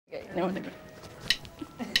No, never.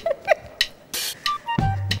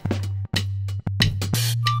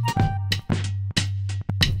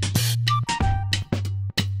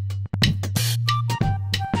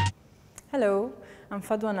 Hello, I'm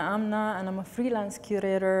Fadwa Naamna and I'm a freelance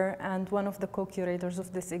curator and one of the co-curators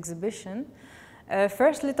of this exhibition.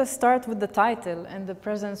 First, let us start with the title, In the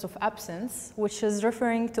Presence of Absence, which is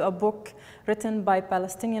referring to a book written by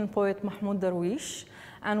Palestinian poet Mahmoud Darwish.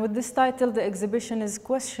 And with this title, the exhibition is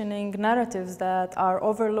questioning narratives that are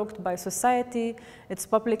overlooked by society, its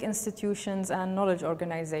public institutions, and knowledge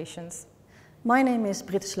organizations. My name is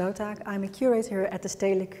Britte Sloothaak. I'm a curator at the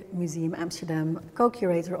Stedelijk Museum Amsterdam,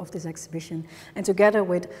 co-curator of this exhibition. And together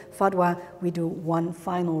with Fadwa, we do one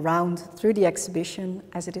final round through the exhibition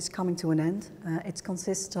as it is coming to an end. It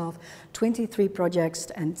consists of 23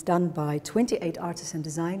 projects and done by 28 artists and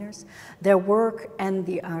designers. Their work and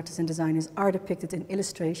the artists and designers are depicted in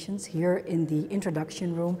illustrations here in the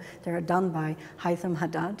introduction room. They are done by Haitham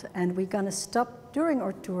Haddad, and we're going to stop during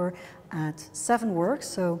our tour at 7 works,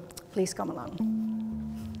 so please come along.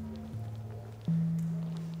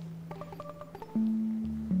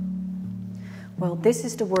 Well, this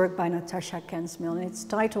is the work by Natasha Kensmil, and it's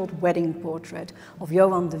titled Wedding Portrait of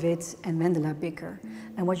Johan de Wit and Mendela Bicker.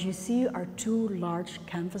 And what you see are 2 large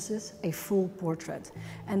canvases, a full portrait.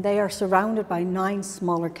 And they are surrounded by 9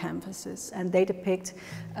 smaller canvases, and they depict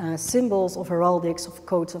symbols of heraldics, of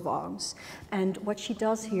coats of arms. And what she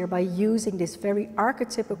does here, by using this very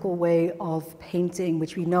archetypical way of painting,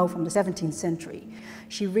 which we know from the 17th century,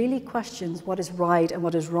 she really questions what is right and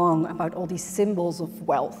what is wrong about all these symbols of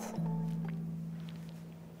wealth.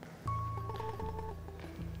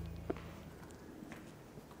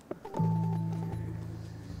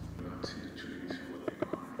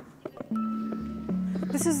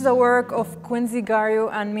 This is the work of Quincy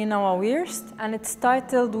Gario and Mina Wawirst, and it's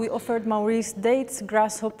titled We Offered Maurice Dates,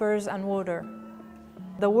 Grasshoppers and Water.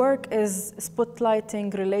 The work is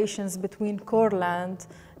spotlighting relations between Courland,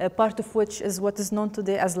 part of which is what is known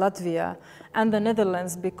today as Latvia, and the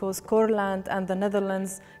Netherlands, because Courland and the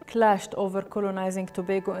Netherlands clashed over colonizing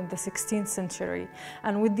Tobago in the 16th century.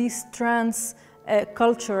 And with these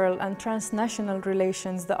cultural and transnational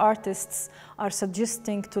relations, the artists are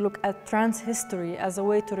suggesting to look at trans history as a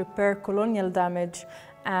way to repair colonial damage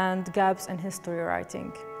and gaps in history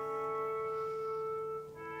writing.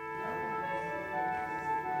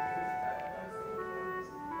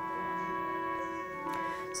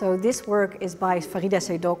 So this work is by Farida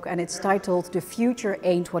Seydok, and it's titled The Future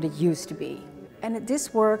Ain't What It Used to Be. And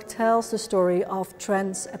this work tells the story of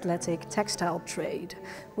transatlantic textile trade,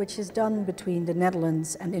 which is done between the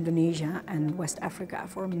Netherlands and Indonesia and West Africa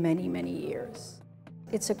for many, many years.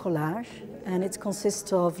 It's a collage, and it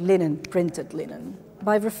consists of linen, printed linen.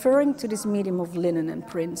 By referring to this medium of linen and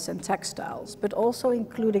prints and textiles, but also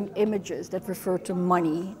including images that refer to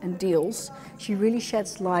money and deals, she really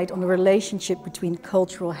sheds light on the relationship between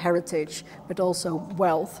cultural heritage, but also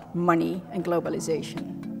wealth, money, and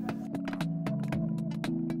globalization.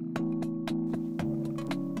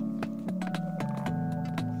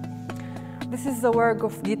 This is the work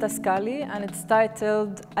of Gita Scali, and it's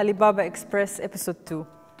titled Alibaba Express Episode 2.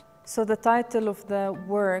 So the title of the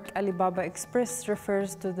work, Alibaba Express,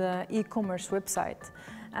 refers to the e-commerce website.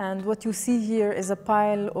 And what you see here is a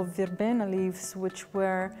pile of verbena leaves which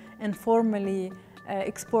were informally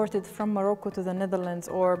exported from Morocco to the Netherlands,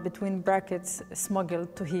 or between brackets,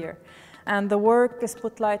 smuggled to here. And the work is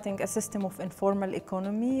spotlighting a system of informal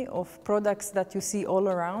economy of products that you see all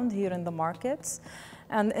around here in the markets.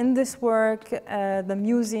 And in this work, the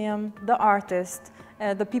museum, the artist,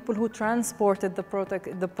 the people who transported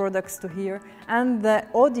the products to here, and the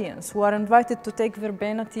audience who are invited to take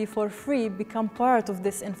verbena tea for free become part of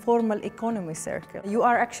this informal economy circle. You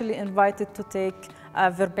are actually invited to take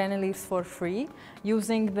verbena leaves for free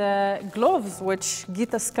using the gloves which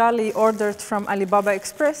Gita Scali ordered from Alibaba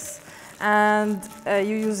Express. And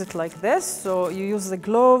you use it like this, so you use the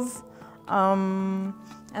glove, and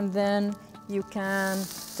then you can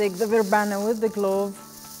take the verbena with the glove.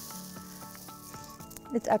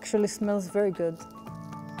 It actually smells very good.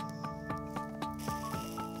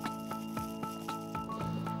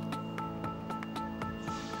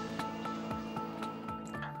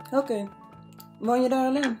 Oké. Woon je daar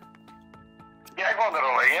alleen? Ja, ik woon er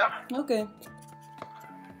alleen, ja. Oké.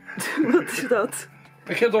 Wat is dat?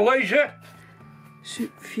 Begin te lezen?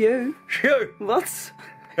 Vieux? Vieux. Wat?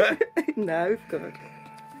 Nou, kijk.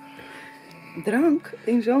 Drank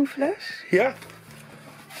in zo'n fles? Ja.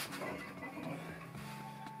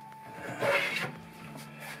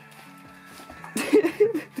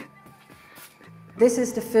 This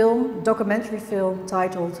is the documentary film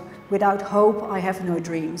titled Without Hope, I Have No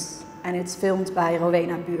Dreams. And it's filmed by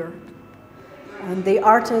Rowena Buur. And the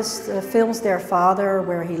artist films their father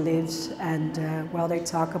where he lives, and while they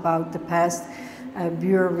talk about the past,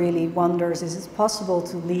 Buur really wonders, is it possible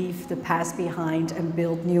to leave the past behind and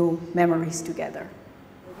build new memories together?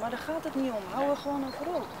 Maar daar gaat het niet om. Hou er gewoon over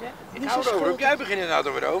op. Ik hou erover op. Jij begint inderdaad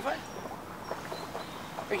er weer over.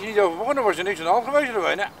 Als je niet over begonnen was er niks aan de hand geweest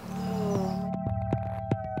erbij, hè?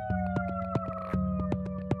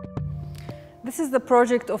 This is the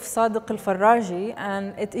project of Sadiq al-Farraji,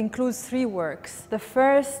 and it includes 3 works. The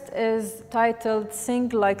first is titled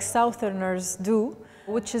Sing Like Southerners Do,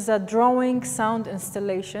 which is a drawing sound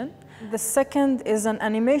installation. The second is an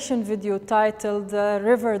animation video titled The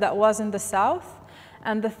River That Was in the South.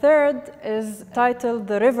 And the third is titled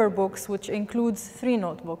The River Books, which includes 3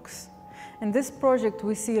 notebooks. In this project,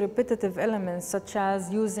 we see repetitive elements such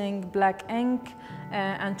as using black ink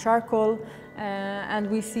and charcoal, and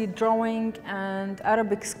we see drawing and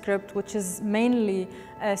Arabic script, which is mainly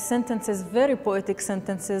sentences, very poetic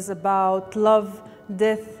sentences about love,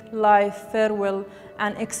 death, life, farewell,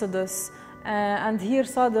 and exodus. And here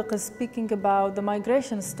Sadiq is speaking about the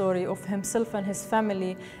migration story of himself and his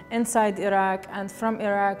family inside Iraq and from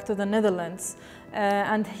Iraq to the Netherlands.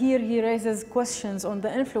 And here he raises questions on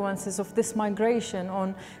the influences of this migration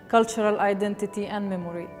on cultural identity and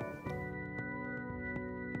memory.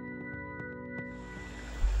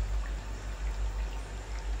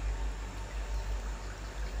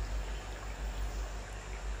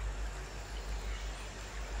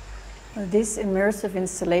 This immersive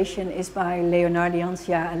installation is by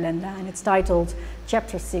Leonardiansja Allenda, and it's titled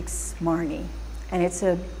Chapter 6, Marnie. And it's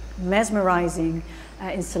a mesmerizing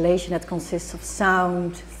installation that consists of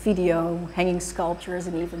sound, video, hanging sculptures,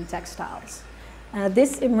 and even textiles.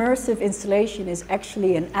 This immersive installation is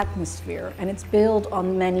actually an atmosphere, and it's built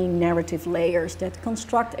on many narrative layers that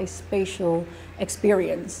construct a spatial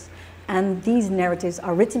experience. And these narratives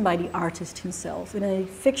are written by the artist himself in a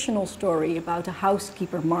fictional story about a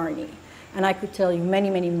housekeeper, Marnie. And I could tell you many,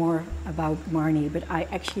 many more about Marnie, but I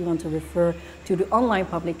actually want to refer to the online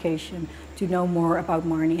publication to know more about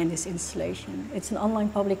Marnie and this installation. It's an online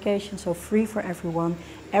publication, so free for everyone.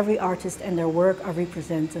 Every artist and their work are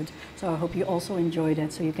represented. So I hope you also enjoy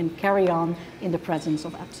that, so you can carry on in the presence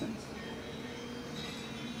of absence.